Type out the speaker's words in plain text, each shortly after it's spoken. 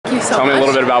so Tell much. me a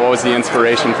little bit about what was the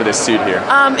inspiration for this suit here.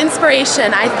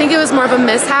 Inspiration. I think it was more of a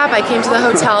mishap. I came to the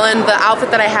hotel and the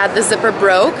outfit that I had, the zipper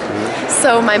broke.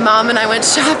 So my mom and I went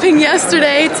shopping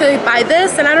yesterday to buy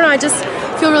this, and I don't know, I just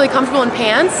feel really comfortable in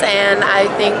pants, and I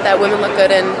think that women look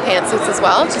good in pantsuits as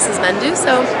well, just as men do.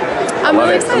 So I'm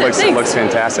really excited. It looks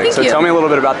fantastic. Thank so you. Tell me a little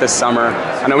bit about this summer.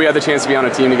 I know we had the chance to be on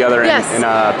a team together in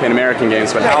Pan American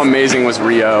Games, but how amazing was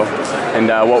Rio, and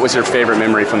what was your favorite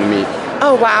memory from the meet?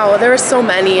 Oh wow, there were so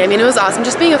many. I mean, it was awesome.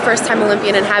 Just being a first-time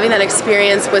Olympian and having that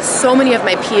experience with so many of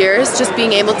my peers, just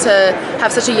being able to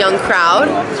have such a young crowd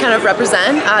kind of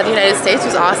represent the United States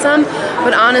was awesome.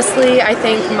 But honestly, I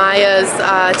think Maya's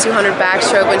 200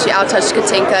 backstroke when she out-touched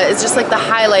Katinka is just like the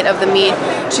highlight of the meet.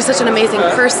 She's such an amazing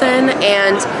person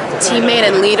and teammate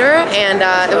and leader, and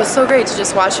it was so great to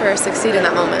just watch her succeed in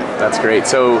that moment. That's great.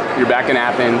 So you're back in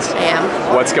Athens. I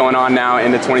am. What's going on now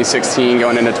into 2016,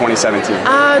 going into 2017?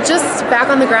 Just back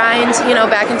on the grind, you know,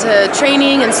 back into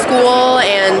training and school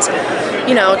and,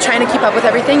 you know, trying to keep up with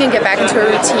everything and get back into a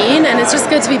routine. And it's just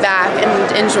good to be back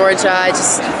in Georgia. I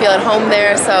just feel at home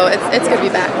there, so it's good to be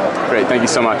back. Great, thank you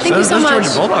so much. Thank you so much.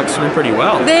 Georgia Bulldogs swim pretty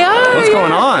well. They are. What's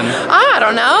going on? I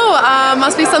don't know.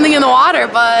 Must be something in the water,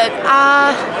 but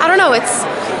I don't know.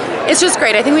 It's just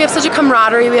great. I think we have such a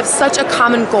camaraderie. We have such a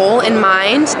common goal in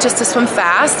mind, just to swim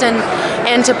fast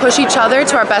and to push each other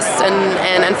to our best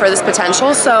and furthest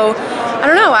potential. So I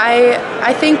don't know.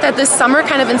 I think that this summer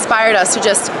kind of inspired us to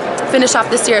just finish off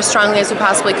this year as strongly as we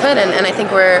possibly could, and I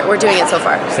think we're doing it so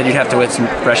far. Said you'd have to whip some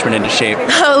freshmen into shape.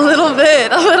 A little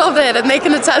bit, and they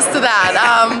can attest to that.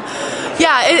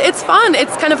 Yeah, it's fun.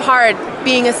 It's kind of hard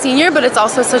being a senior, but it's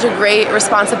also such a great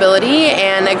responsibility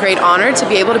and a great honor to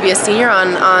be able to be a senior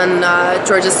on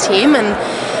Georgia's team. And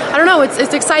I don't know,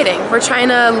 it's exciting. We're trying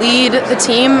to lead the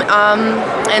team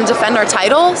and defend our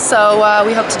title, so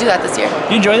we hope to do that this year.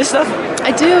 You enjoy this stuff?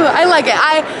 I do. I like it.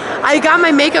 I got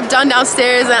my makeup done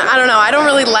downstairs, and I don't know, I don't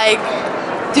really like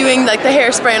doing like the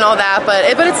hairspray and all that, but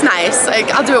it's nice.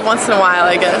 Like, I'll do it once in a while,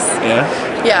 I guess.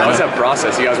 Yeah. How was that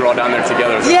process? You guys were all down there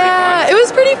together. Yeah, it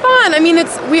was pretty fun. I mean,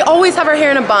 we always have our hair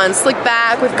in a bun, slick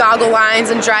back with goggle lines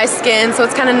and dry skin, so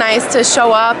it's kind of nice to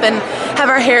show up and have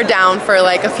our hair down for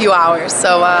like a few hours.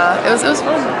 So it was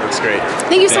fun. Looks great.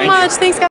 Thank you so much. Thanks, guys.